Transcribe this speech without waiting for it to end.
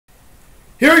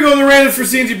Here we go, the randoms for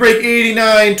C&C break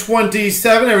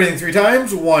 89-27. Everything 3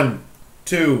 times. 1,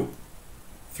 2,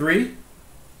 3.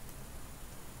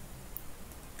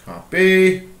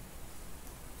 Copy.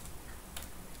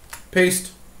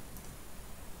 Paste.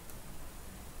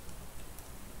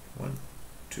 1,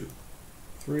 2,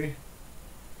 3.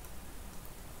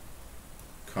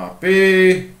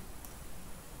 Copy.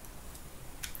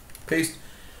 Paste.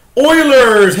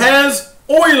 Oilers has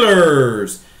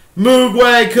Oilers.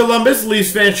 Moogwag Columbus,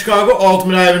 Leafs fan Chicago,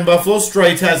 Ultimate Ivan Buffalo,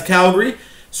 Strites has Calgary,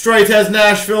 Strites has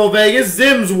Nashville, Vegas,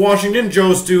 Zims Washington,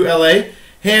 Joe Stu LA,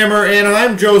 Hammer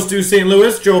Anaheim, Joe Stu St.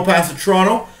 Louis, Joe Passa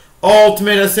Toronto,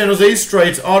 Ultimate at San Jose,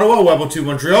 Strites Ottawa, Webbo 2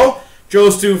 Montreal, Joe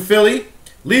Stu Philly,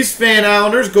 Leafs fan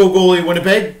Islanders, Go Goalie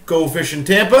Winnipeg, Go Fish in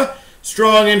Tampa,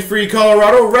 Strong and Free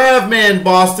Colorado, Ravman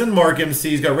Boston, Mark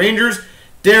MC's got Rangers,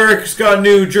 Derek's got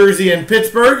New Jersey and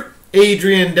Pittsburgh,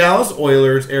 Adrian Dallas,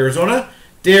 Oilers Arizona,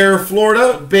 Dare,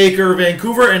 Florida, Baker,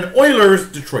 Vancouver, and Oilers,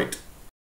 Detroit.